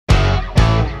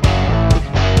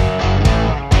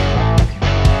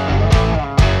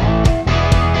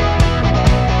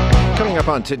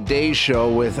on today's show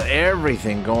with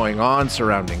everything going on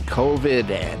surrounding COVID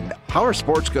and how are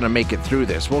sports going to make it through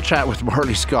this. We'll chat with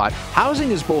Morley Scott.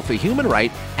 Housing is both a human right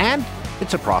and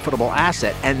it's a profitable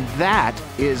asset, and that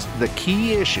is the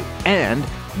key issue. And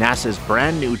NASA's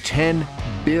brand new $10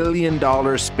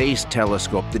 billion space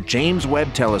telescope, the James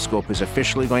Webb Telescope, is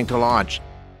officially going to launch.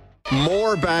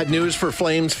 More bad news for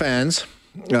Flames fans.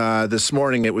 This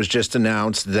morning it was just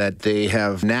announced that they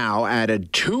have now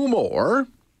added 2 more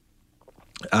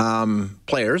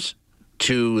players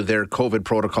to their COVID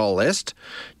protocol list,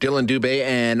 Dylan Dubé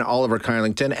and Oliver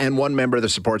Kylington, and 1 member of the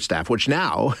support staff, which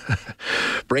now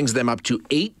brings them up to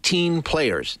 18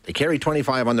 players. They carry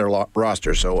 25 on their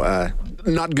roster, so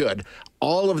not good.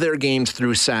 All of their games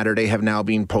through Saturday have now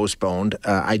been postponed.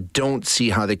 I don't see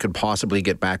how they could possibly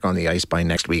get back on the ice by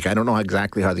next week. I don't know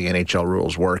exactly how the NHL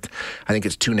rules work. I think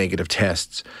it's 2 negative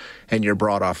tests, and you're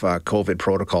brought off a COVID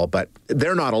protocol. But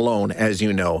they're not alone, as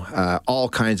you know. All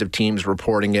kinds of teams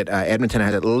reporting it. Edmonton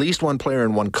had at least 1 player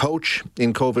and 1 coach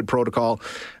in COVID protocol.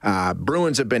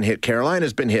 Bruins have been hit.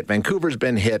 Carolina's been hit. Vancouver's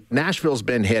been hit. Nashville's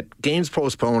been hit. Games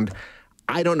postponed.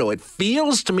 I don't know. It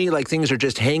feels to me like things are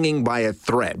just hanging by a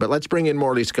thread. But let's bring in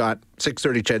Morley Scott,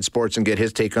 630 CHED Sports, and get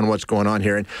his take on what's going on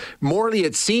here. And Morley,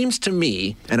 it seems to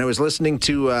me, and I was listening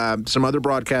to some other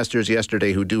broadcasters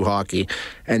yesterday who do hockey,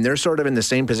 and they're sort of in the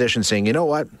same position saying, you know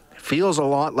what? Feels a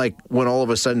lot like when all of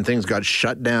a sudden things got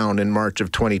shut down in March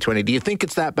of 2020. Do you think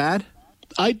it's that bad?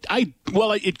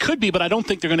 Well, it could be, but I don't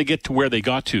think they're going to get to where they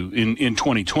got to in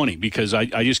 2020 because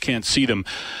I just can't see them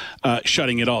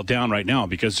shutting it all down right now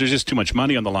because there's just too much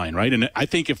money on the line, right? And I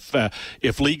think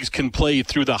if leagues can play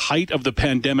through the height of the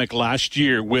pandemic last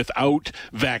year without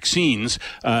vaccines,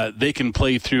 they can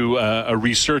play through a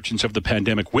resurgence of the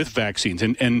pandemic with vaccines.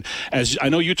 And as I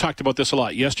know you talked about this a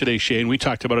lot yesterday, Shane, we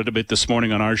talked about it a bit this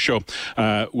morning on our show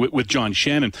with John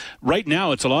Shannon. Right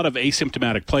now, it's a lot of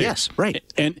asymptomatic players. Yes, right.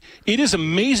 And it is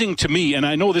amazing to me, and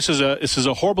I know this is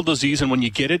a horrible disease, and when you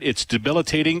get it, it's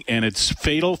debilitating and it's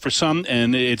fatal for some,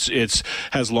 and it's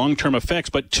has long-term effects.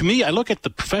 But to me, I look at the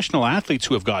professional athletes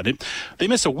who have gotten it; they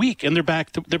miss a week and they're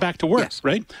back to work. Yes.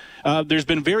 Right? There's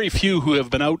been very few who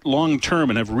have been out long-term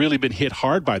and have really been hit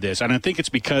hard by this, and I think it's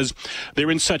because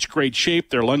they're in such great shape.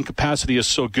 Their lung capacity is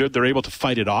so good; they're able to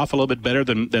fight it off a little bit better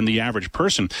than the average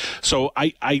person. So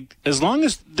I as long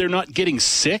as they're not getting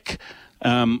sick.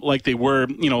 Like they were,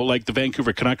 like the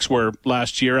Vancouver Canucks were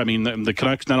last year. I mean, the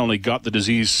Canucks not only got the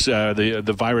disease,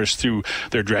 the virus through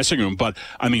their dressing room, but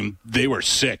I mean, they were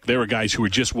sick. They were guys who were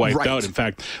just wiped out. In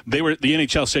fact, the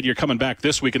NHL said, "You're coming back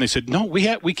this week," and they said, "No, we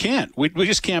can't. We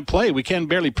just can't play. We can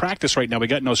barely practice right now. We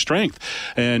got no strength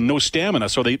and no stamina."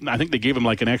 So I think they gave them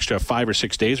like an extra 5 or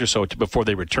 6 days or so before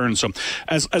they returned. So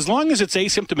as long as it's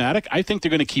asymptomatic, I think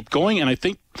they're going to keep going, and I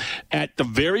think at the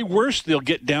very worst, they'll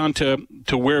get down to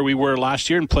where we were last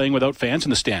year and playing without fans in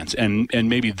the stands. And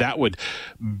maybe that would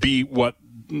be what,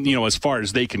 as far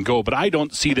as they can go. But I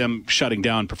don't see them shutting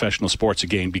down professional sports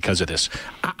again because of this.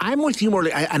 I'm with you,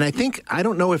 Morley. I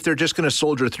don't know if they're just going to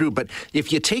soldier through, but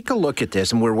if you take a look at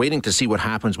this, and we're waiting to see what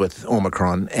happens with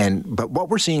Omicron, but what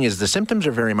we're seeing is the symptoms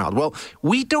are very mild. Well,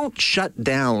 we don't shut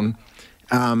down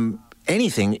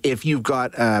anything if you've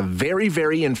got a very,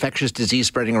 very infectious disease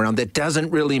spreading around that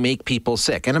doesn't really make people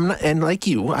sick. And like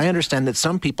you, I understand that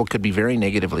some people could be very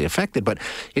negatively affected, but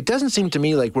it doesn't seem to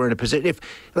me like we're in a position.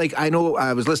 I know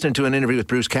I was listening to an interview with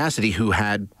Bruce Cassidy, who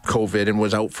had COVID and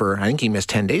was out for, I think he missed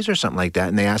 10 days or something like that.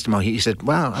 And they asked him how he said,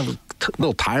 well, I was a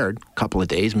little tired a couple of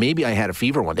days. Maybe I had a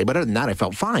fever one day, but other than that, I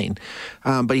felt fine.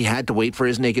 But he had to wait for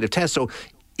his negative test. So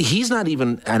he's not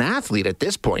even an athlete at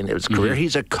this point in his career.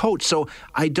 He's a coach. So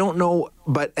I don't know.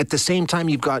 But at the same time,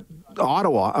 you've got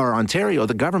Ottawa or Ontario,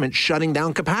 the government shutting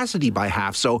down capacity by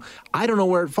half. So I don't know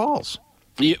where it falls.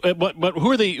 Yeah, but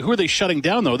who are they shutting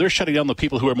down though? They're shutting down the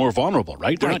people who are more vulnerable,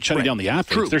 right? They're not shutting down the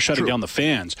athletes. They're shutting down the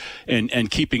fans and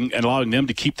allowing them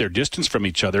to keep their distance from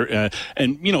each other.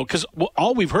 Because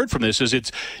all we've heard from this is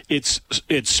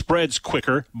it spreads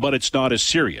quicker, but it's not as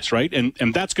serious, right?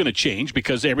 And that's going to change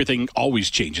because everything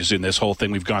always changes in this whole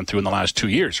thing we've gone through in the last 2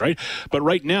 years, right? But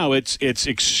right now it's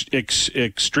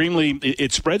extremely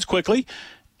it spreads quickly.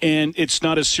 And it's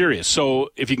not as serious. So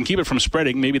if you can keep it from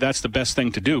spreading, maybe that's the best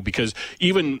thing to do because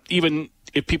even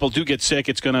if people do get sick,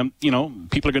 it's going to,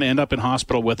 people are going to end up in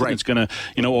hospital with it. Right. It's going to,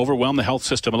 overwhelm the health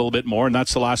system a little bit more. And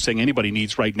that's the last thing anybody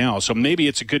needs right now. So maybe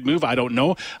it's a good move. I don't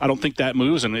know. I don't think that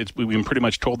moves. And we've been pretty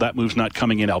much told that move's not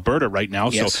coming in Alberta right now.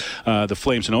 Yes. So the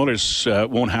Flames and Oilers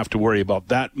won't have to worry about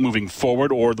that moving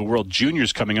forward, or the World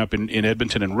Juniors coming up in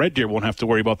Edmonton and Red Deer won't have to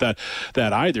worry about that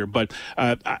either. But,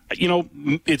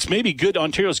 it's maybe good.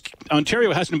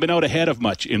 Ontario hasn't been out ahead of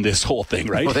much in this whole thing,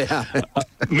 right? Oh, they have.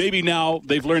 Maybe now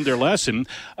they've learned their lesson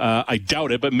season. I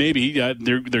doubt it, but maybe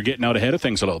they're getting out ahead of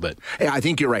things a little bit. Yeah, I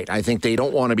think you're right. I think they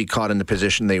don't want to be caught in the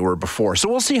position they were before. So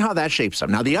we'll see how that shapes up.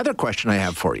 Now, the other question I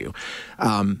have for you,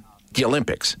 the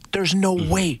Olympics. There's no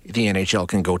way the NHL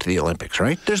can go to the Olympics,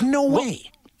 right? There's no way.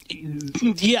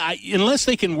 Yeah, unless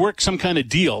they can work some kind of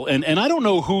deal. And I don't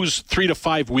know who's 3 to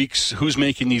 5 weeks, who's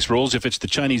making these rules, if it's the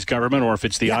Chinese government or if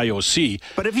it's the IOC.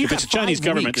 But if it's the Chinese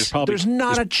government, there's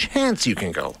not a chance you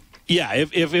can go. Yeah,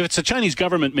 if it's the Chinese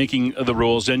government making the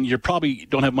rules, then you probably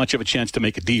don't have much of a chance to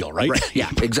make a deal, right? Yeah,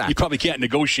 exactly. You probably can't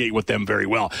negotiate with them very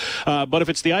well. But if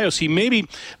it's the IOC, maybe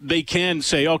they can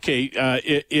say, okay,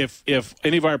 if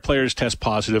any of our players test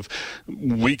positive,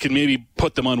 we can maybe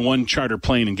put them on one charter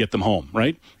plane and get them home,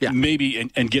 right? Yeah. Maybe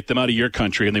and get them out of your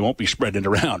country, and they won't be spreading it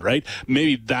around, right?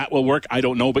 Maybe that will work. I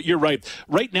don't know, but you're right.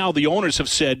 Right now, the owners have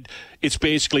said it's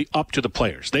basically up to the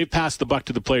players. They've passed the buck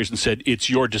to the players and said it's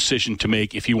your decision to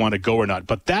make if you want to go or not.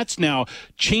 But that's now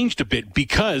changed a bit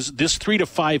because this 3 to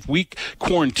 5 week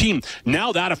quarantine,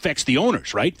 now that affects the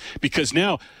owners, right? Because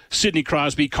now Sidney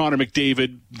Crosby, Connor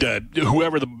McDavid,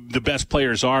 whoever the best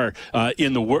players are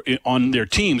on their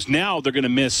teams, now they're going to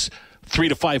miss 3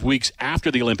 to 5 weeks after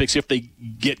the Olympics if they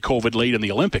get COVID late in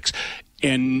the Olympics.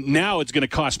 And now it's going to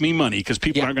cost me money because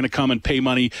people aren't going to come and pay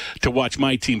money to watch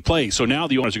my team play. So now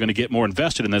the owners are going to get more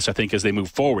invested in this, I think, as they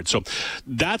move forward. So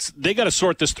they got to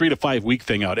sort this 3 to 5 week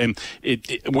thing out. And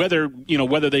whether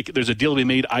there's a deal to be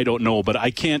made, I don't know. But I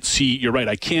can't see. You're right.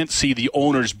 I can't see the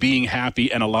owners being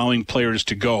happy and allowing players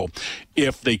to go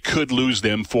if they could lose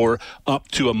them for up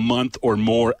to a month or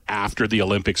more after the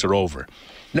Olympics are over.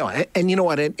 No, and you know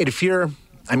what? If you're,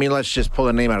 let's just pull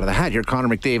a name out of the hat. You're Connor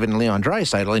McDavid and Leon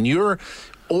Draisaitl, and you're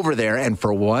over there, and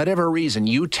for whatever reason,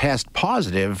 you test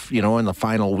positive, in the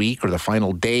final week or the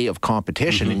final day of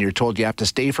competition, and you're told you have to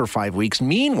stay for 5 weeks.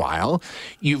 Meanwhile,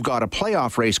 you've got a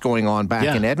playoff race going on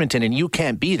back in Edmonton, and you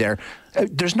can't be there.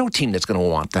 There's no team that's going to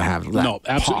want to have that. No,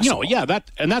 absolutely.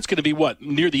 Possible. That's going to be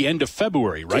near the end of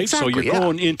February, right? Exactly, so you're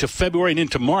going into February and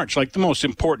into March, like the most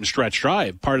important stretch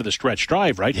drive, part of the stretch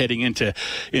drive, right? Heading into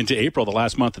April, the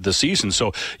last month of the season.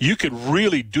 So you could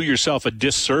really do yourself a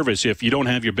disservice if you don't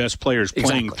have your best players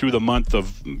playing through the month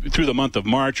of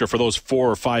March, or for those 4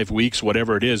 or 5 weeks,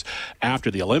 whatever it is, after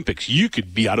the Olympics. You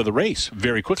could be out of the race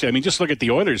very quickly. Just look at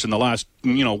the Oilers in the last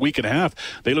week and a half.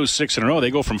 They lose 6 in a row. They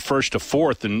go from first to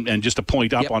fourth and just a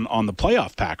point up on the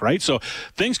playoff pack, right? So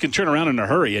things can turn around in a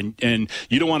hurry, and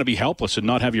you don't want to be helpless and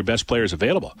not have your best players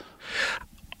available.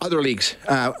 Other leagues,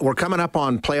 we're coming up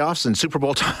on playoffs and Super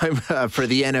Bowl time for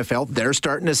the NFL. They're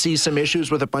starting to see some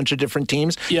issues with a bunch of different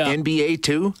teams. Yeah. NBA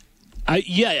too.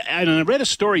 And I read a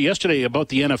story yesterday about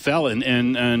the NFL,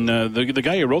 and the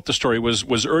guy who wrote the story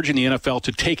was urging the NFL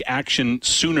to take action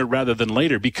sooner rather than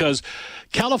later, because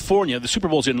California, the Super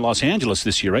Bowl's in Los Angeles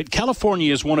this year, right?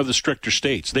 California is one of the stricter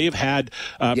states. They've had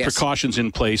precautions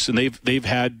in place, and they've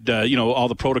had all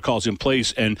the protocols in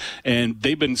place, and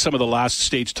they've been some of the last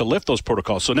states to lift those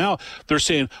protocols. So now they're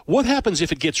saying, what happens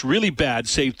if it gets really bad,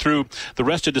 say through the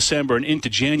rest of December and into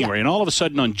January, and all of a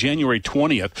sudden on January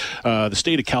 20th, the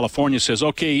state of California says,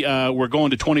 okay, we're going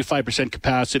to 25%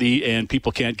 capacity and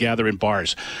people can't gather in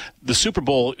bars. The Super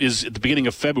Bowl is at the beginning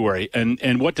of February,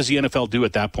 and what does the NFL do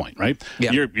at that point, right?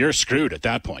 Yeah. You're screwed at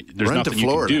that point. There's nothing you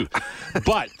can do.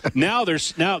 But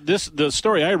the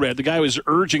story I read, the guy was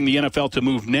urging the NFL to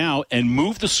move now and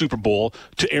move the Super Bowl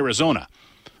to Arizona.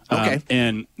 Okay.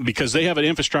 And because they have an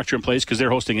infrastructure in place, because they're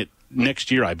hosting it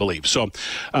next year, I believe. So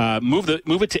move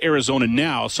it to Arizona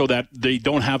now, so that they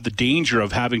don't have the danger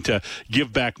of having to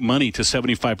give back money to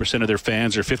 75% of their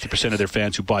fans or 50% of their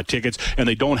fans who bought tickets, and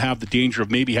they don't have the danger of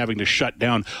maybe having to shut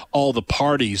down all the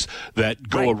parties that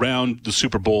go around the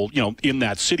Super Bowl, in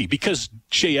that city. Because,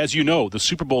 Shay, as you know, the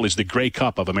Super Bowl is the Grey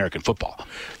Cup of American football.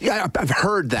 Yeah, I've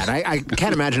heard that. I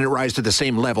can't imagine it rise to the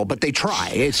same level, but they try.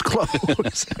 It's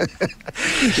close.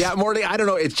 Yeah, Morley, I don't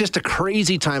know. It's just a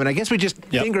crazy time, and I guess we just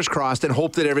fingers crossed and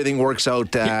hope that everything works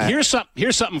out. Here's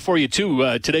something for you,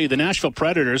 too. Today, the Nashville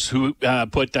Predators, who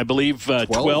put, I believe,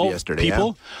 12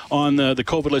 people on the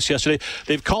COVID list yesterday,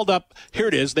 they've called up, here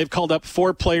it is, they've called up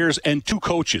 4 players and 2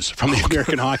 coaches from the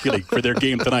American Hockey League for their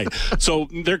game tonight. So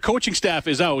their coaching staff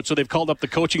is out, so they've called up the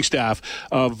coaching staff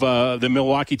of the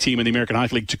Milwaukee team in the American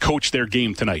Hockey League to coach their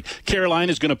game tonight.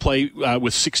 Carolina is going to play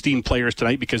with 16 players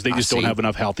tonight because they just don't have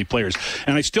enough healthy players.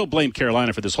 And I still blame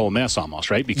Carolina for this whole mess almost,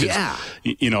 right? Because,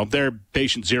 they're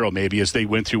patient zero maybe as they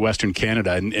went through Western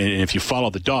Canada. And if you follow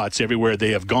the dots, everywhere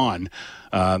they have gone,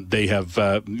 They have,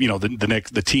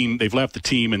 the team, they've left the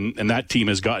team, and that team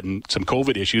has gotten some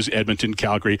COVID issues, Edmonton,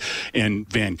 Calgary, and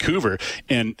Vancouver.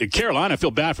 And Carolina, I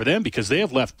feel bad for them because they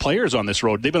have left players on this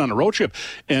road. They've been on a road trip,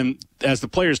 and as the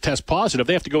players test positive,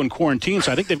 they have to go in quarantine.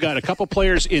 So I think they've got a couple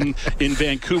players in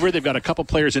Vancouver. They've got a couple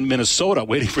players in Minnesota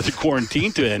waiting for the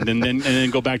quarantine to end and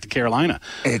then go back to Carolina.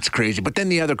 It's crazy. But then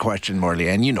the other question, Morley,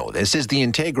 and you know this, is the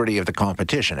integrity of the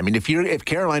competition. I mean, if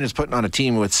Carolina's putting on a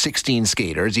team with 16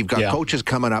 skaters, you've got coaches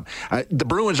coming up. The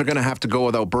Bruins are going to have to go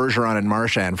without Bergeron and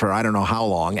Marchand for I don't know how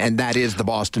long, and that is the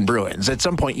Boston Bruins. At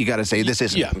some point, you got to say this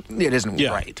isn't. It isn't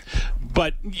right.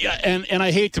 But and I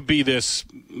hate to be this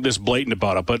blatant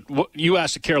about it, but you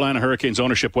asked the Carolina Hurricanes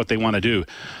ownership what they want to do.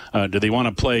 Do they want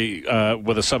to play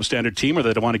with a substandard team, or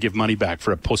do they want to give money back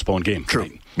for a postponed game? True.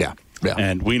 Yeah.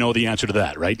 And we know the answer to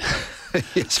that, right?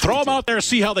 Yes, throw them out there,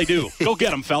 see how they do. Go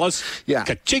get them, fellas. Yeah.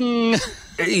 Ka-ching.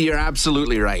 You're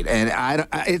absolutely right. And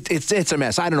it's a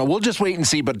mess. I don't know. We'll just wait and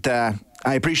see, but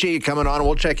I appreciate you coming on.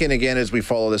 We'll check in again as we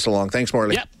follow this along. Thanks,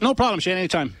 Morley. Yeah, no problem, Shane.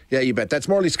 Anytime. Yeah, you bet. That's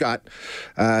Morley Scott,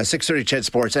 630 CHED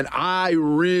Sports. And I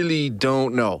really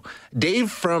don't know. Dave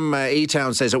from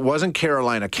A-Town says it wasn't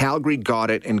Carolina. Calgary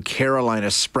got it, and Carolina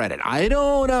spread it. I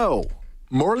don't know.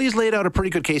 Morley's laid out a pretty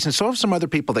good case, and so have some other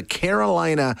people, that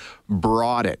Carolina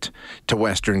brought it to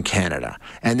Western Canada.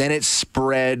 And then it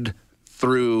spread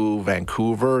through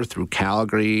Vancouver, through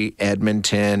Calgary,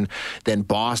 Edmonton. Then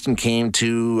Boston came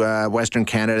to Western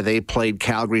Canada. They played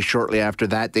Calgary shortly after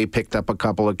that. They picked up a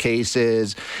couple of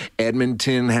cases.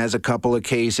 Edmonton has a couple of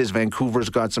cases. Vancouver's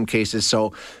got some cases.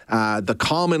 So the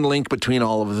common link between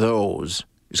all of those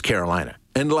is Carolina.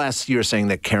 Unless you're saying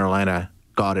that Carolina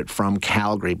got it from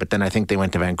Calgary, but then I think they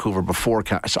went to Vancouver before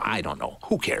Calgary. So I don't know.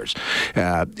 Who cares?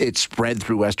 It spread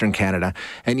through Western Canada.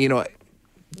 And, you know,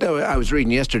 I was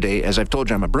reading yesterday, as I've told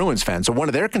you, I'm a Bruins fan, so one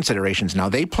of their considerations now,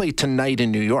 they play tonight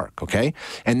in New York, okay?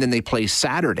 And then they play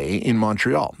Saturday in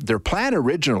Montreal. Their plan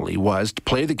originally was to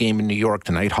play the game in New York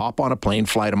tonight, hop on a plane,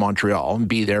 fly to Montreal, and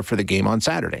be there for the game on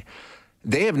Saturday.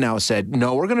 They have now said,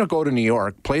 no, we're going to go to New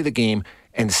York, play the game,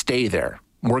 and stay there.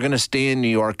 We're going to stay in New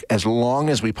York as long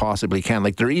as we possibly can.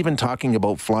 Like, they're even talking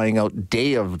about flying out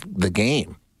day of the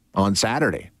game on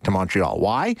Saturday to Montreal.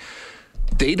 Why?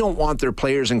 They don't want their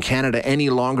players in Canada any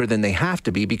longer than they have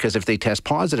to be, because if they test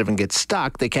positive and get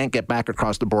stuck, they can't get back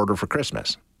across the border for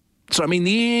Christmas. So, I mean,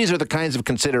 these are the kinds of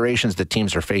considerations that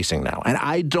teams are facing now. And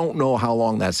I don't know how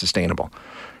long that's sustainable.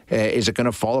 Is it going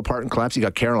to fall apart and collapse? You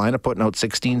got Carolina putting out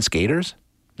 16 skaters.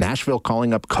 Nashville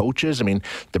calling up coaches. I mean,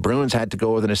 the Bruins had to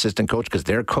go with an assistant coach because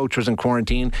their coach was in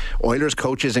quarantine. Oilers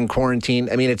coach is in quarantine.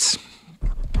 I mean,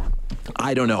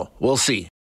 I don't know. We'll see.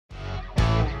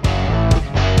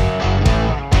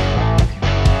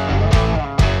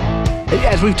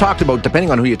 As we've talked about,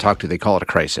 depending on who you talk to, they call it a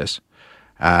crisis.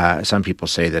 Some people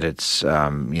say that it's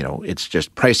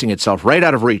just pricing itself right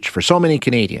out of reach for so many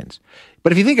Canadians.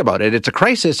 But if you think about it, it's a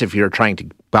crisis if you're trying to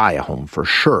buy a home, for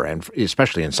sure, and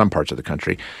especially in some parts of the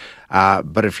country.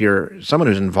 But if you're someone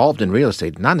who's involved in real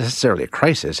estate, not necessarily a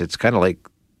crisis. It's kind of like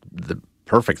the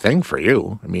perfect thing for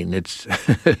you. I mean, it's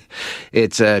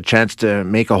it's a chance to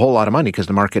make a whole lot of money because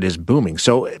the market is booming.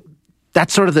 So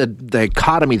that's sort of the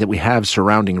dichotomy that we have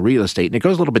surrounding real estate. And it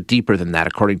goes a little bit deeper than that,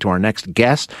 according to our next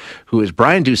guest, who is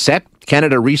Brian Doucette,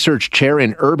 Canada Research Chair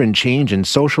in Urban Change and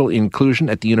Social Inclusion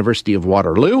at the University of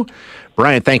Waterloo.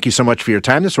 Brian, thank you so much for your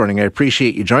time this morning. I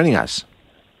appreciate you joining us.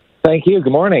 Thank you.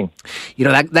 Good morning. You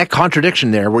know, that contradiction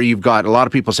there where you've got a lot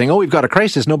of people saying, oh, we've got a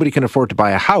crisis, nobody can afford to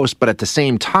buy a house, but at the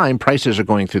same time, prices are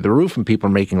going through the roof and people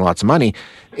are making lots of money.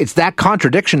 It's that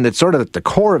contradiction that's sort of at the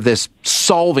core of this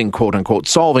quote unquote,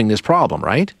 solving this problem,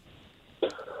 right?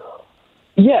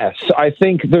 Yes. I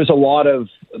think there's a lot of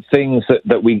things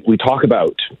that we talk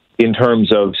about in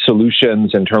terms of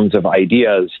solutions, in terms of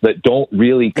ideas that don't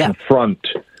really confront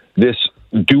this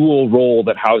dual role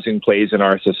that housing plays in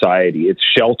our society. It's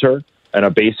shelter and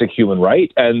a basic human right,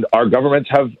 and our governments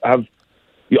have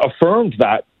affirmed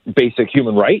that basic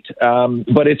human right,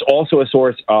 but it's also a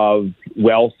source of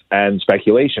wealth and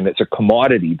speculation. It's a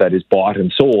commodity that is bought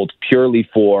and sold purely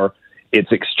for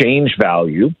its exchange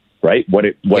value, right? What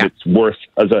it's worth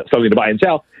as something to buy and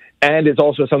sell, and it's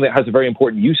also something that has a very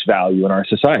important use value in our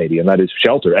society, and that is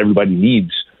shelter. Everybody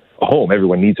needs a home.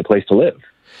 Everyone needs a place to live.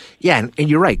 Yeah, and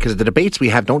you're right, because the debates we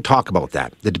have don't talk about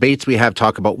that. The debates we have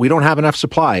talk about we don't have enough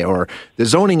supply, or the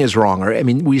zoning is wrong, or, I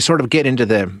mean, we sort of get into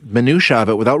the minutia of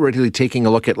it without really taking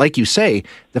a look at, like you say,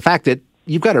 the fact that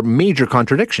you've got a major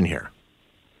contradiction here.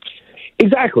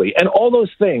 Exactly. And all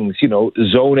those things,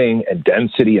 zoning and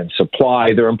density and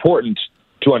supply, they're important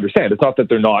to understand. It's not that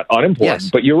they're not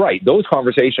unimportant, but you're right. Those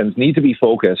conversations need to be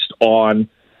focused on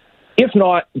if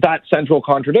not that central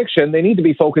contradiction, they need to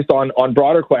be focused on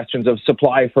broader questions of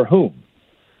supply for whom,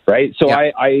 right? So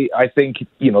Yeah. I think,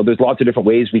 there's lots of different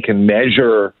ways we can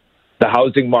measure the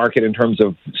housing market in terms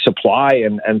of supply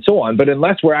and so on. But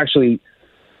unless we're actually,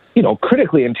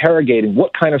 critically interrogating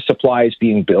what kind of supply is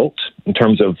being built in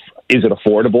terms of, is it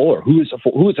affordable, or who it's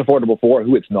affordable for,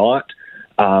 who it's not,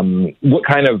 what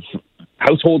kind of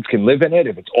households can live in it,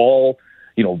 if it's all,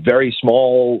 very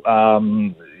small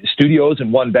studios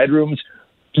and one bedrooms,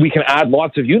 we can add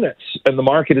lots of units. And the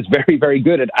market is very, very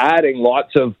good at adding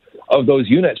lots of those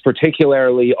units,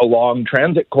 particularly along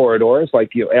transit corridors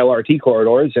like LRT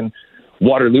corridors and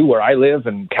Waterloo, where I live,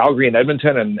 and Calgary and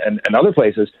Edmonton and other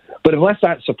places. But unless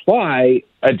that supply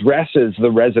addresses the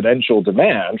residential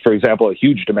demand, for example, a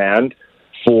huge demand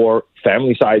for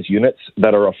family-size units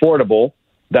that are affordable,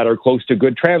 that are close to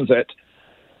good transit,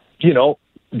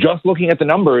 just looking at the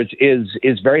numbers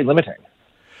is very limiting.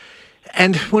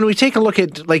 And when we take a look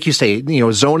at, like you say,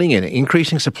 zoning and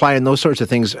increasing supply and those sorts of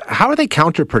things, how are they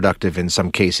counterproductive in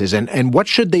some cases? And what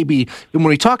should they be, when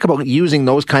we talk about using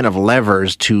those kind of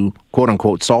levers to, quote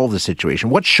unquote, solve the situation,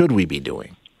 what should we be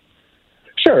doing?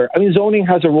 Sure. I mean, zoning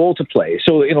has a role to play.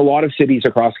 So in a lot of cities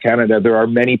across Canada, there are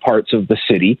many parts of the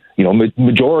city,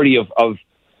 majority of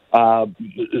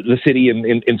the city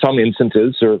in some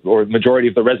instances, or majority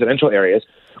of the residential areas,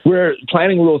 where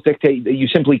planning rules dictate that you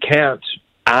simply can't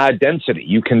add density.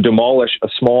 You can demolish a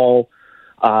small,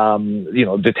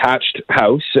 detached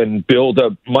house and build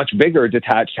a much bigger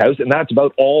detached house, and that's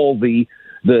about all the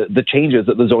changes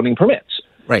that the zoning permits.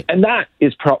 Right. And that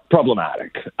is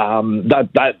problematic.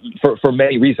 That for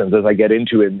many reasons, as I get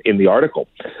into in the article.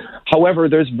 However,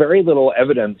 there's very little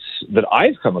evidence that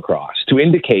I've come across to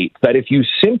indicate that if you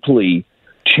simply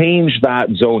change that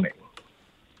zoning,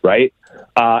 right,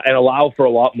 and allow for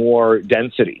a lot more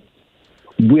density,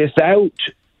 without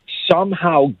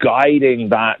somehow guiding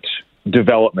that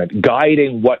development,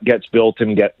 guiding what gets built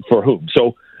and get for whom.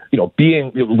 So,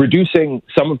 reducing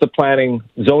some of the planning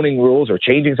zoning rules or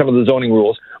changing some of the zoning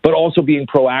rules, but also being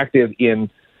proactive in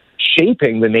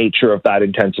shaping the nature of that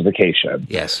intensification.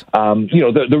 Yes.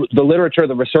 The literature,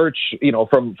 the research,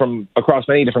 from across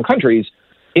many different countries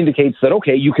indicates that,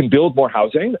 okay, you can build more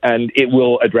housing and it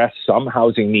will address some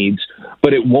housing needs,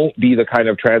 but it won't be the kind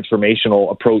of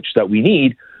transformational approach that we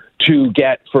need to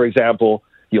get, for example,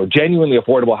 genuinely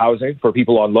affordable housing for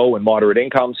people on low and moderate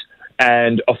incomes,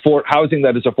 and housing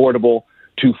that is affordable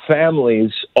to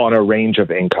families on a range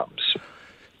of incomes.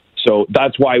 So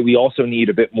that's why we also need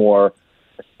a bit more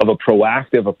of a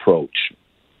proactive approach,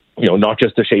 not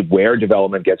just to shape where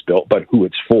development gets built, but who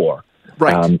it's for.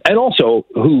 Right. And also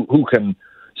who can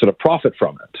sort of profit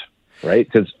from it. Right?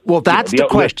 Well, that's the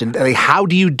question. How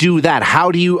do you do that?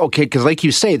 Because like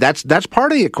you say, that's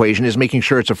part of the equation, is making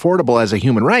sure it's affordable as a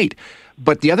human right.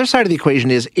 But the other side of the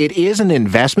equation is it is an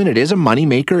investment, it is a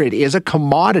moneymaker, it is a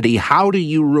commodity. How do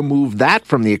you remove that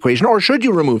from the equation, or should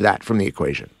you remove that from the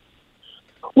equation?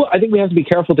 Well, I think we have to be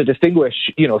careful to distinguish,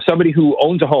 somebody who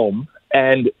owns a home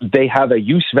and they have a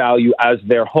use value as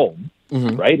their home,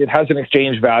 right? It has an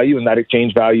exchange value, and that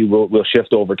exchange value will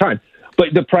shift over time.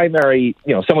 But the primary,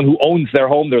 someone who owns their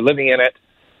home, they're living in it,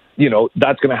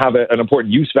 that's going to have an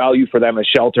important use value for them as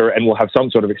shelter and will have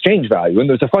some sort of exchange value. And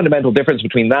there's a fundamental difference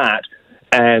between that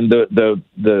and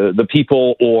the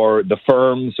people or the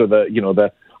firms or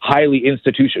the highly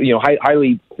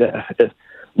highly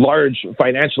large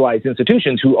financialized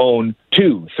institutions who own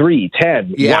 2, 3,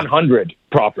 10, 100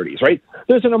 properties, right?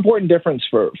 There's an important difference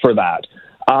for that.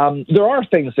 There are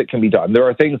things that can be done. There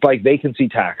are things like vacancy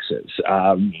taxes,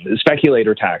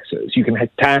 speculator taxes. You can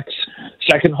tax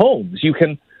second homes. You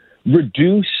can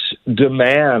reduce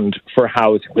demand for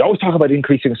housing. We always talk about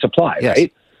increasing supply,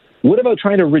 right? What about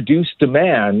trying to reduce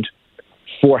demand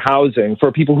for housing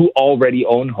for people who already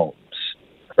own homes,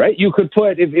 right? You could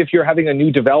put, if you're having a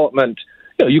new development,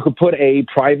 you could put a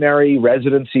primary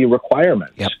residency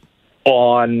requirement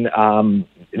on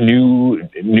new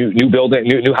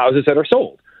houses that are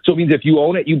sold. So it means if you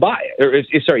own it, you buy it. Or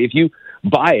if you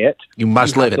buy it, you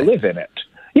must live in it.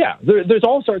 Yeah, there's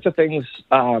all sorts of things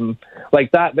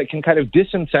like that can kind of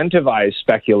disincentivize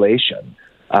speculation,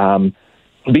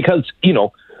 because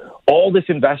all this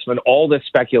investment, all this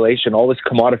speculation, all this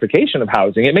commodification of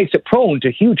housing, it makes it prone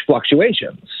to huge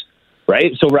fluctuations,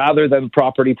 right? So rather than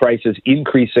property prices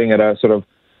increasing at a sort of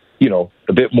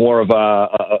a bit more of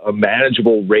a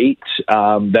manageable rate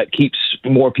that keeps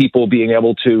more people being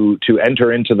able to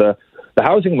enter into the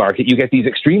housing market, you get these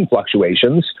extreme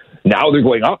fluctuations. Now they're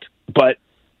going up, but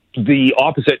the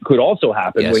opposite could also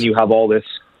happen when you have all this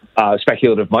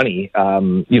speculative money,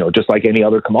 just like any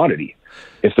other commodity.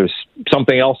 If there's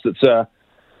something else that's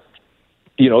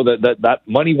that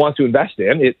money wants to invest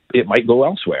in, it might go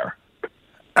elsewhere.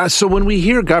 So when we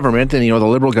hear government and, the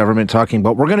Liberal government talking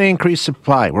about we're going to increase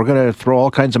supply, we're going to throw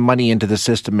all kinds of money into the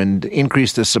system and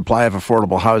increase the supply of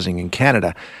affordable housing in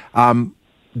Canada,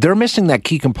 they're missing that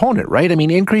key component, right? I mean,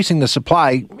 increasing the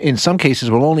supply in some cases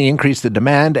will only increase the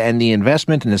demand and the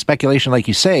investment and the speculation, like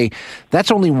you say. That's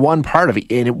only one part of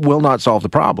it, and it will not solve the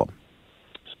problem.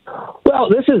 Well,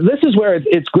 this is where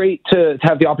it's great to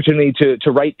have the opportunity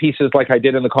to write pieces like I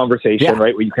did in the conversation,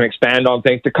 right, where you can expand on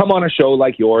things, to come on a show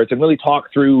like yours and really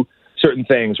talk through certain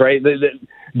things, right? The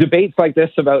debates like this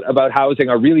about housing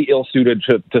are really ill-suited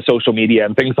to social media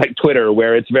and things like Twitter,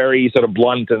 where it's very sort of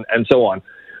blunt and so on.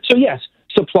 So, yes,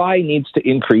 supply needs to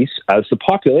increase as the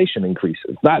population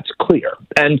increases. That's clear.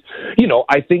 And,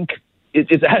 I think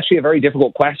it's actually a very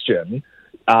difficult question.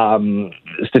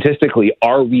 Statistically,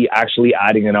 are we actually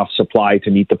adding enough supply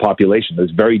to meet the population?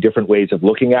 There's very different ways of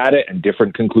looking at it and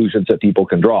different conclusions that people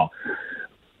can draw.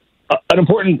 An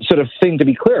important sort of thing to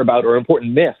be clear about, or an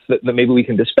important myth that maybe we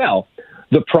can dispel,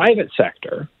 the private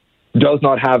sector does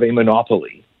not have a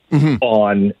monopoly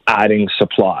on adding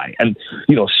supply. And,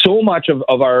 so much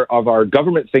of our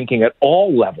government thinking at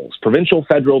all levels, provincial,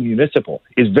 federal, municipal,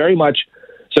 is very much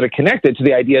sort of connected to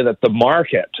the idea that the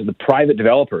market, the private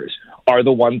developers, are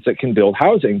the ones that can build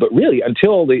housing. But really,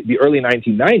 until the early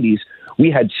 1990s,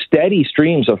 we had steady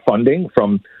streams of funding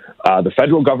from the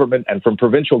federal government and from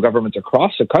provincial governments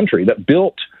across the country that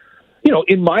built,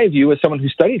 in my view, as someone who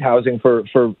studied housing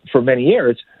for many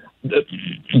years,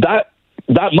 that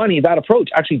money, that approach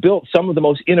actually built some of the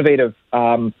most innovative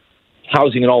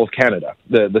housing in all of Canada.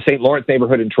 The St. Lawrence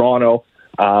neighborhood in Toronto,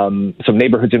 some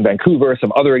neighborhoods in Vancouver,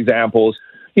 some other examples,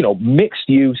 mixed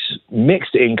use,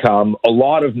 mixed income, a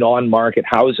lot of non-market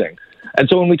housing. And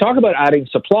so when we talk about adding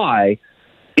supply,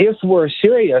 if we're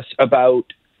serious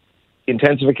about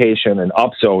intensification and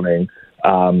upzoning,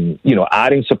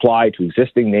 adding supply to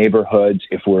existing neighborhoods,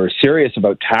 if we're serious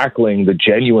about tackling the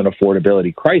genuine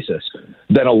affordability crisis,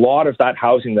 then a lot of that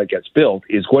housing that gets built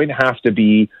is going to have to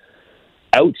be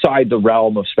outside the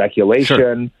realm of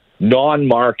speculation,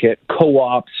 non-market,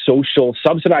 co-op, social,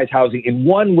 subsidized housing in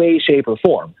one way, shape, or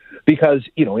form. Because,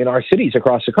 in our cities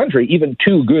across the country, even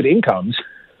two good incomes,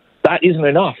 that isn't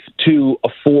enough to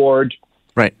afford,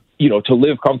 to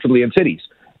live comfortably in cities.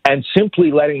 And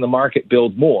simply letting the market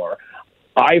build more,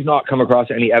 I've not come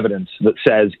across any evidence that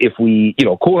says if we,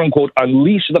 quote unquote,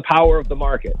 unleash the power of the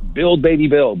market, build, baby,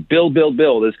 build, build,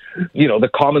 is, the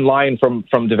common line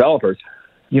from developers.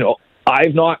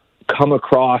 I've not come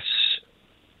across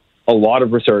a lot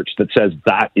of research that says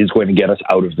that is going to get us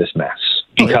out of this mess.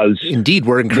 Because indeed,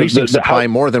 we're increasing supply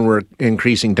more than we're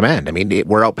increasing demand. I mean,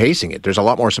 we're outpacing it. There's a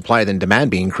lot more supply than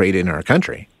demand being created in our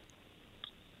country.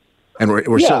 And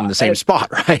we're still in the same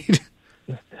spot, right?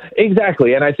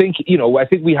 Exactly. And I think,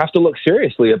 we have to look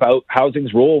seriously about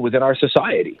housing's role within our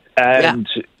society. And,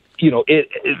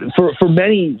 for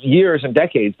many years and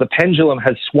decades, the pendulum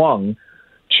has swung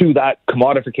to that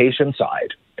commodification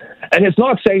side. And it's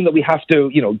not saying that we have to,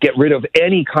 get rid of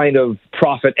any kind of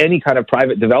profit, any kind of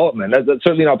private development. That's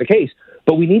certainly not the case.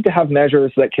 But we need to have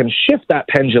measures that can shift that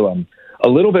pendulum a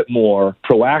little bit more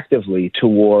proactively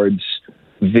towards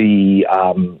the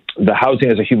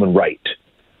housing as a human right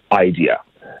idea.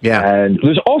 Yeah. And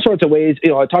there's all sorts of ways,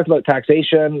 I talked about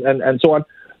taxation and so on.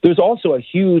 There's also a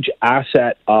huge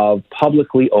asset of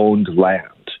publicly owned land.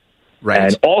 Right.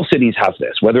 And all cities have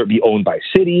this, whether it be owned by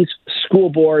cities, school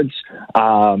boards,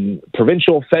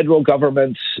 provincial, federal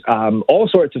governments, all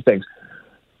sorts of things.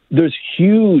 There's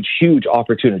huge, huge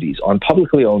opportunities on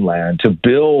publicly owned land to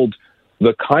build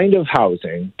the kind of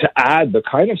housing, to add the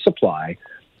kind of supply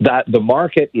that the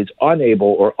market is unable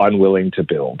or unwilling to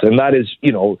build. And that is,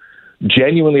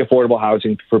 genuinely affordable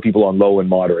housing for people on low and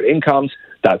moderate incomes.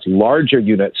 That's larger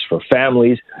units for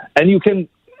families. And you can,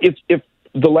 if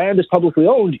the land is publicly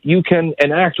owned, you can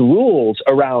enact rules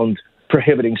around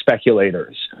prohibiting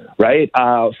speculators, right?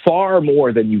 Far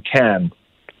more than you can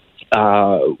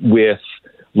with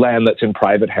land that's in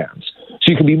private hands. So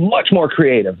you can be much more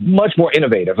creative, much more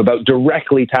innovative about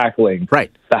directly tackling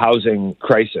the housing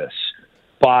crisis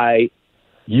by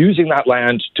using that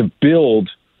land to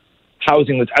build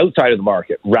housing that's outside of the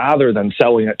market rather than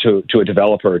selling it to a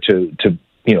developer to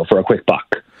for a quick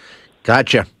buck.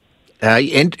 Gotcha.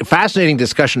 And fascinating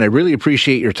discussion. I really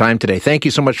appreciate your time today. Thank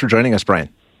you so much for joining us, Brian.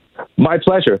 My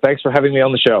pleasure. Thanks for having me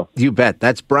on the show. You bet.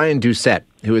 That's Brian Doucette,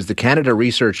 who is the Canada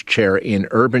Research Chair in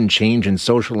Urban Change and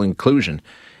Social Inclusion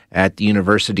at the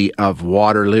University of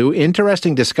Waterloo.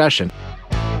 Interesting discussion.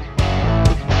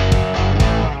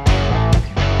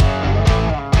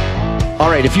 All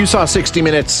right, if you saw 60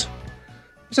 Minutes,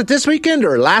 was it this weekend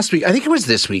or last week? I think it was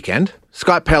this weekend.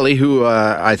 Scott Pelley, who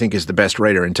I think is the best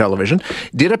writer in television,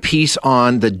 did a piece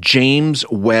on the James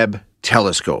Webb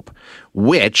Telescope,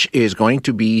 which is going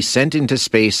to be sent into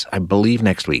space, I believe,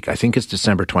 next week. I think it's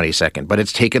December 22nd, but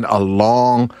it's taken a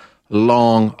long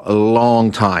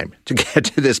time to get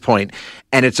to this point.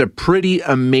 And it's a pretty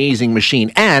amazing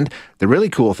machine. And the really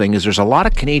cool thing is there's a lot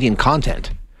of Canadian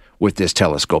content with this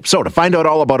telescope. So to find out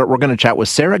all about it, we're going to chat with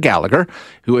Sarah Gallagher,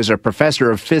 who is a professor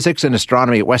of physics and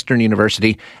astronomy at Western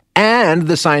University and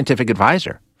the scientific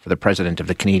advisor for the president of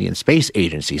the Canadian Space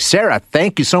Agency. Sarah,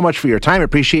 thank you so much for your time. I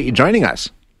appreciate you joining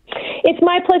us. It's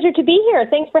my pleasure to be here.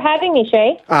 Thanks for having me,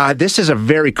 Shay. This is a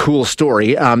very cool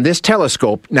story. This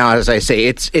telescope, now, as I say,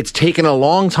 it's taken a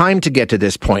long time to get to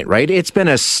this point, right? It's been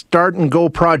a start-and-go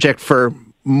project for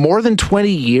more than 20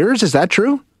 years. Is that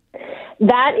true?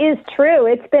 That is true.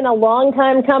 It's been a long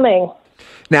time coming.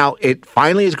 Now, it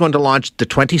finally is going to launch the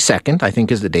 22nd, I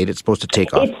think is the date it's supposed to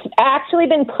take off. It's actually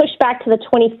been pushed back to the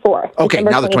 24th. Okay, December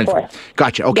now the 24th.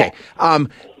 Gotcha, okay. Yeah.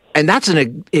 And that's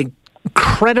an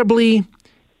incredibly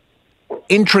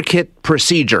intricate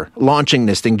procedure, launching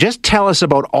this thing. Just tell us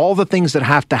about all the things that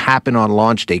have to happen on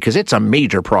launch day, because it's a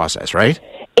major process, right?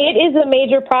 It is a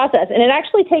major process, and it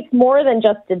actually takes more than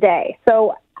just a day.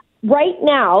 So right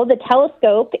now, the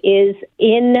telescope is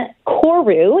in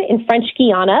Kourou in French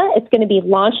Guiana. It's going to be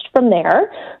launched from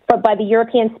there by the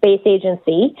European Space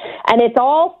Agency, and it's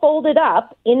all folded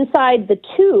up inside the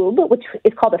tube, which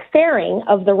is called a fairing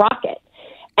of the rocket.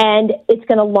 And it's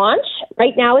going to launch.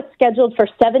 Right now, it's scheduled for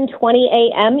 7:20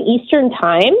 a.m. Eastern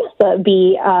Time. So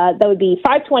that would be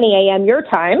 5:20 a.m. your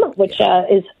time, which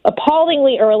is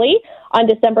appallingly early on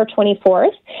December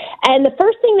 24th. And the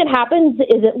first thing that happens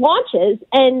is it launches,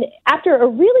 and after a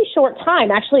really short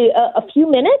time, actually a few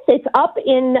minutes, it's up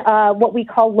in what we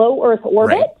call low Earth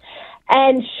orbit. Right.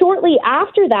 And shortly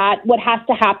after that, what has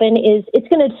to happen is it's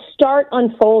going to start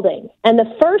unfolding. And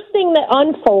the first thing that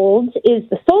unfolds is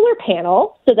the solar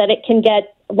panel so that it can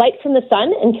get light from the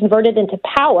sun and convert it into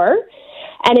power.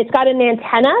 And it's got an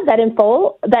antenna that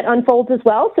unfolds as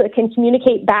well so it can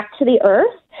communicate back to the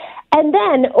Earth. And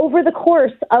then over the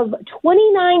course of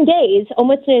 29 days,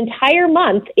 almost an entire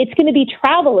month, it's going to be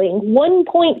traveling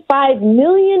 1.5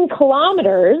 million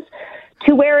kilometers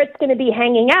to where it's going to be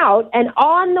hanging out. And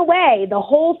on the way, the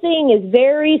whole thing is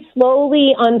very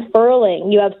slowly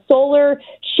unfurling. You have solar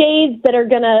shades that are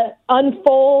going to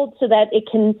unfold so that it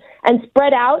can, and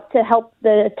spread out to help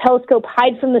the telescope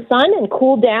hide from the sun and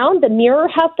cool down. The mirror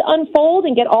has to unfold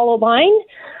and get all aligned.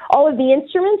 All of the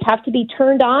instruments have to be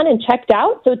turned on and checked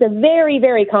out. So it's a very,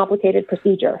 very complicated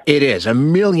procedure. It is. A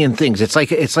million things. It's like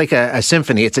a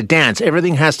symphony. It's a dance.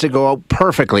 Everything has to go out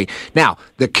perfectly. Now,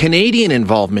 the Canadian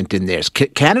involvement in this.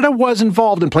 Canada was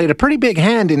involved and played a pretty big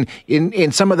hand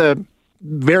in some of the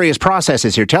various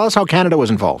processes here. Tell us how Canada was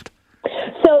involved.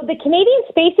 So the Canadian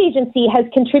Space Agency has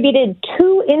contributed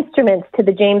 2 instruments to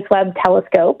the James Webb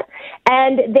Telescope,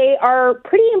 and they are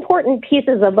pretty important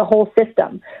pieces of the whole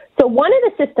system. So one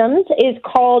of the systems is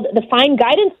called the Fine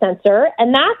Guidance Sensor,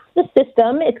 and that's the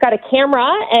system. It's got a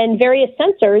camera and various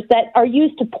sensors that are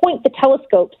used to point the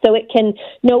telescope so it can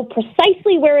know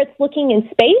precisely where it's looking in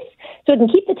space, so it can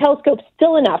keep the telescope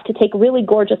still enough to take really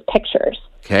gorgeous pictures.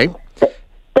 Okay.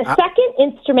 The second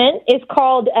instrument is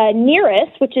called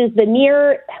NIRISS, which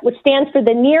stands for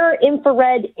the Near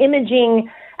Infrared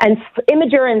Imaging and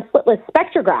Imager and Slitless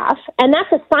Spectrograph, and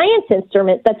that's a science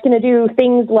instrument that's going to do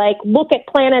things like look at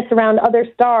planets around other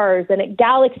stars and at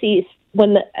galaxies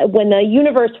when the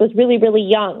universe was really, really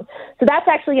young. So that's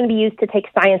actually going to be used to take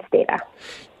science data.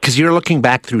 Because you're looking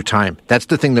back through time. That's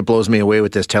the thing that blows me away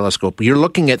with this telescope. You're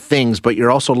looking at things, but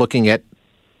you're also looking at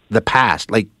the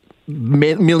past, like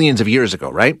millions of years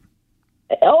ago, right?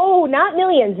 Oh, not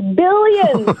millions,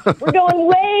 billions. We're going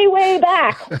way, way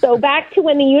back. So back to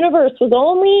when the universe was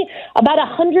only about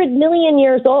 100 million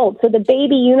years old, so the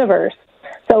baby universe.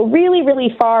 So really,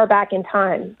 really far back in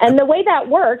time. And the way that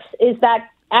works is that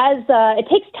as it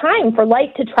takes time for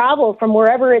light to travel from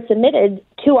wherever it's emitted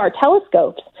to our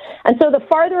telescopes. And so the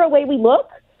farther away we look,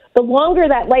 the longer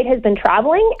that light has been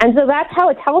traveling. And so that's how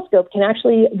a telescope can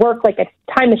actually work like a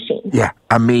time machine. Yeah,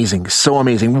 amazing. So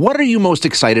amazing. What are you most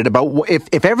excited about?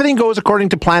 If everything goes according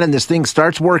to plan and this thing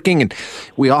starts working and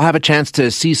we all have a chance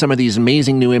to see some of these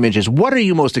amazing new images, what are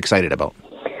you most excited about?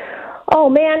 Oh,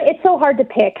 man, it's so hard to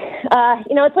pick.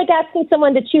 It's like asking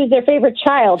someone to choose their favorite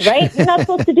child, right? You're not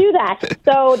supposed to do that.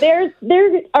 So there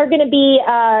are going to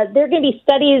be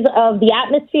studies of the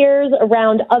atmospheres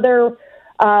around other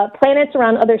planets,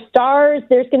 around other stars.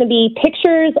 There's going to be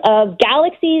pictures of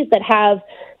galaxies that have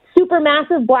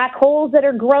supermassive black holes that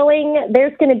are growing.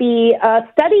 There's going to be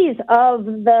studies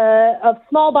of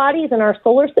small bodies in our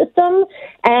solar system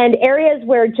and areas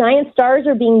where giant stars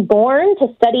are being born to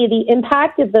study the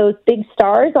impact of those big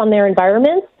stars on their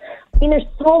environments. I mean, there's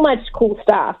so much cool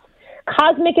stuff.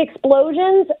 Cosmic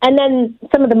explosions, and then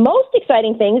some of the most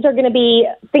exciting things are going to be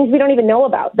things we don't even know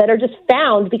about that are just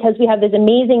found because we have this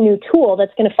amazing new tool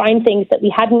that's going to find things that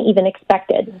we hadn't even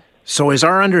expected. So is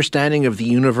our understanding of the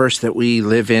universe that we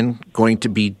live in going to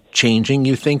be changing,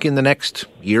 you think, in the next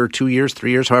year, 2 years, 3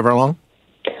 years, however long?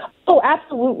 Oh,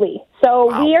 absolutely. So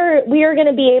wow. we are going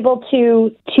to be able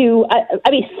to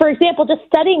for example, just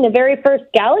studying the very first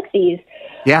galaxies.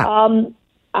 Yeah.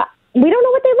 We don't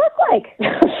know what they look like.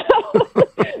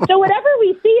 So whatever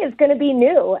we see is going to be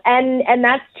new. And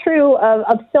that's true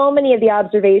of so many of the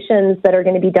observations that are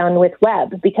going to be done with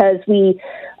Webb, because we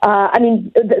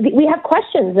have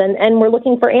questions and we're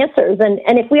looking for answers.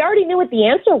 And if we already knew what the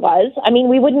answer was, I mean,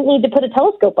 we wouldn't need to put a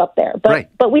telescope up there.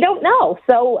 But we don't know.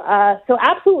 So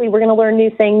absolutely, we're going to learn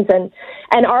new things, and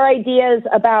our ideas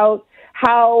about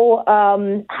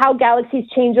how galaxies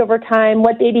change over time,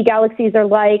 what baby galaxies are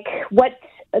like, what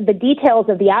the details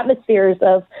of the atmospheres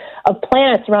of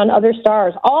planets around other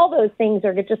stars, all those things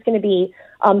are just going to be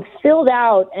filled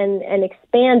out and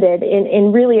expanded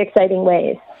in really exciting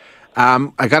ways.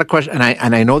 I got a question,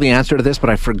 and I know the answer to this, but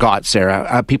I forgot,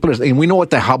 Sarah. And we know what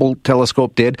the Hubble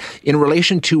telescope did. In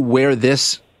relation to where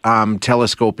this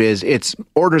telescope is, it's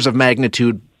orders of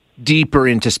magnitude deeper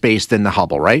into space than the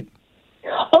Hubble, right?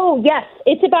 Oh, yes.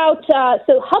 It's about,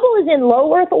 so Hubble is in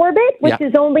low Earth orbit, which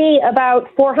is only about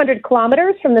 400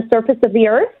 kilometers from the surface of the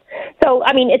Earth. So,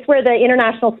 I mean, it's where the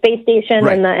International Space Station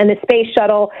and the Space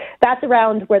Shuttle, that's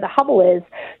around where the Hubble is.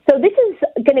 So this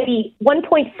is going to be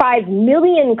 1.5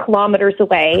 million kilometers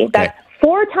away. Okay. That's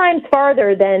 4 times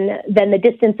farther than the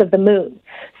distance of the moon.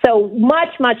 So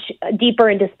much, much deeper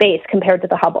into space compared to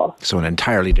the Hubble. So an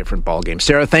entirely different ballgame.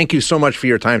 Sarah, thank you so much for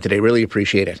your time today. Really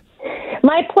appreciate it.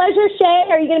 My pleasure, Shay.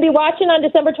 Are you going to be watching on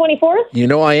December 24th? You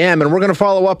know I am, and we're going to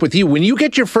follow up with you. When you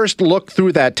get your first look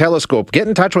through that telescope, get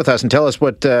in touch with us and tell us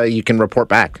what you can report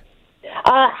back.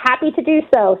 Happy to do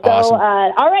so. So, awesome.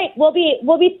 All right, we'll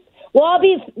all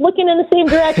be looking in the same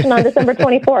direction on December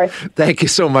 24th. Thank you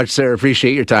so much, Sarah.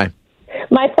 Appreciate your time.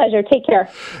 My pleasure. Take care.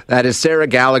 That is Sarah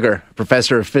Gallagher,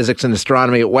 professor of physics and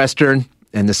astronomy at Western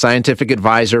and the scientific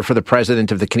advisor for the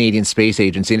president of the Canadian Space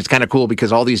Agency. And it's kind of cool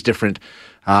because all these different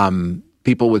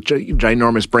people with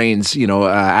ginormous brains,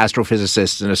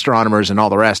 astrophysicists and astronomers and all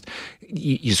the rest,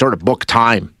 you sort of book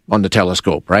time on the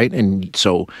telescope, right? And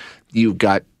so you've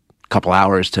got a couple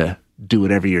hours to do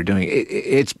whatever you're doing.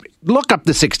 It's look up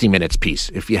the 60 Minutes piece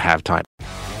if you have time.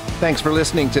 Thanks for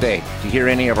listening today. To hear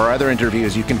any of our other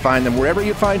interviews, you can find them wherever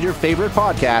you find your favorite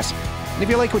podcasts. And if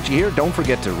you like what you hear, don't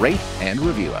forget to rate and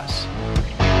review us.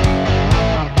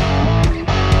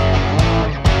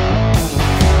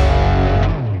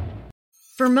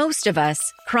 For most of us,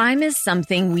 crime is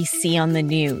something we see on the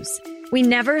news. We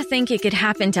never think it could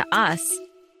happen to us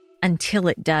until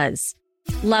it does.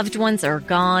 Loved ones are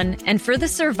gone, and for the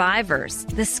survivors,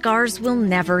 the scars will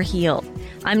never heal.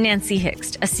 I'm Nancy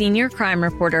Hixt, a senior crime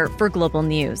reporter for Global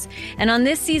News. And on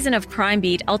this season of Crime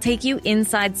Beat, I'll take you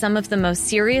inside some of the most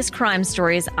serious crime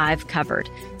stories I've covered.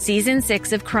 Season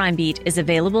 6 of Crime Beat is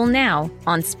available now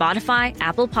on Spotify,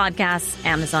 Apple Podcasts,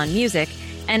 Amazon Music,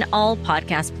 and all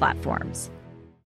podcast platforms.